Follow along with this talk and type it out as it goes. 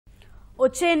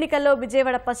వచ్చే ఎన్నికల్లో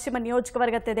విజయవాడ పశ్చిమ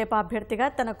నియోజకవర్గ తెదేపా అభ్యర్థిగా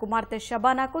తన కుమార్తె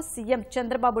షబానాకు సీఎం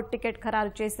చంద్రబాబు టికెట్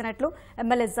ఖరారు చేసినట్లు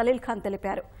ఎమ్మెల్యే జలీల్ ఖాన్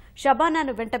తెలిపారు.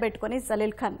 షబానాను వెంటబెట్టుకుని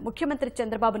జలీల్ ఖాన్ ముఖ్యమంత్రి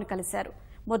చంద్రబాబును కలిశారు.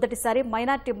 మొదటిసారి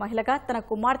మైనార్టీ మహిళగా తన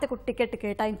కుమార్తెకు టికెట్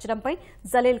కేటాయించడంపై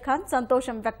జలీల్ ఖాన్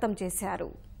సంతోషం వ్యక్తం చేశారు.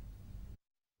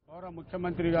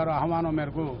 ముఖ్యమంత్రి గారు ఆహ్వానం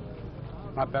మేరకు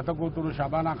నా పెద్ద కూతురు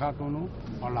షబానా ఖాతూను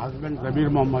వాళ్ళ హస్బెండ్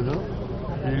జబీర్ మొహమ్మద్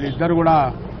వీళ్ళిద్దరు కూడా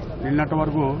నిన్నటి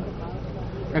వరకు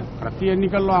ప్రతి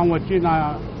ఎన్నికల్లో ఆమె వచ్చి నా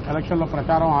ఎలక్షన్లో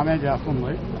ప్రచారం ఆమె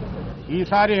చేస్తుంది.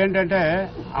 ఈసారి ఏంటంటే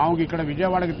ఆమెకి ఇక్కడ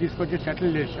విజయవాడకి తీసుకొచ్చి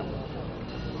సెటిల్ చేశాం.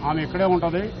 ఆమె ఇక్కడే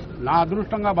ఉంటుంది. నా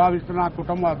అదృష్టంగా భావిస్తున్నా,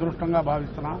 కుటుంబ అదృష్టంగా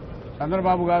భావిస్తున్నా.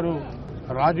 చంద్రబాబు గారు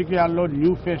రాజకీయాల్లో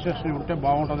న్యూ ఫేసెస్ని ఉంటే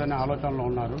బాగుంటుందనే ఆలోచనలో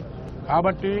ఉన్నారు.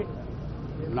 కాబట్టి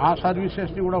నా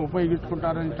సర్వీసెస్ని కూడా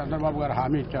ఉపయోగించుకుంటారని చంద్రబాబు గారు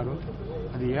హామీ ఇచ్చారు.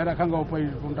 అది ఏ రకంగా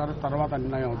ఉపయోగించుకుంటారో తర్వాత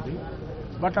నిర్ణయం అవుతుంది.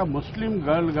 బట్ ఆ ముస్లిం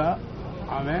గర్ల్గా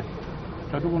ఆమె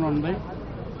చదువుకుని ఉంది.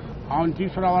 ఆమెను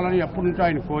తీసుకురావాలని ఎప్పటి నుంచో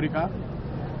ఆయన కోరిక.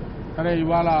 సరే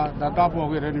ఇవాళ దాదాపు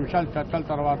 2 నిమిషాలు చర్చల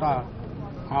తర్వాత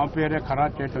ఆమె పేరే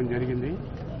ఖరారు చేయడం జరిగింది.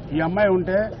 ఈ అమ్మాయి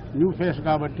ఉంటే న్యూ ఫేస్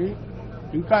కాబట్టి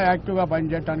ఇంకా యాక్టివ్గా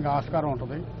పనిచేయడానికి ఆస్కారం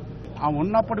ఉంటుంది. ఆమె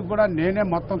ఉన్నప్పటికి కూడా నేనే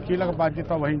మొత్తం కీలక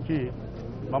బాధ్యత వహించి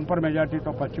బంపర్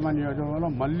మెజార్టీతో పశ్చిమ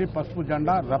నియోజకవర్గంలో మళ్లీ పసుపు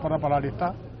జెండా రపరపలాడిస్తా.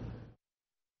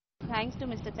 Thanks to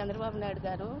mister Chandrababu Naidu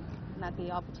గారు నాకు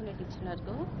ఈ ఆపర్చునిటీ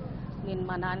ఇచ్చినందుకు. నేను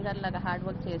మా నాన్నగారు లాగా హార్డ్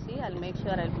వర్క్ చేసి I make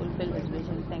sure I fulfil this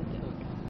vision. Thank you.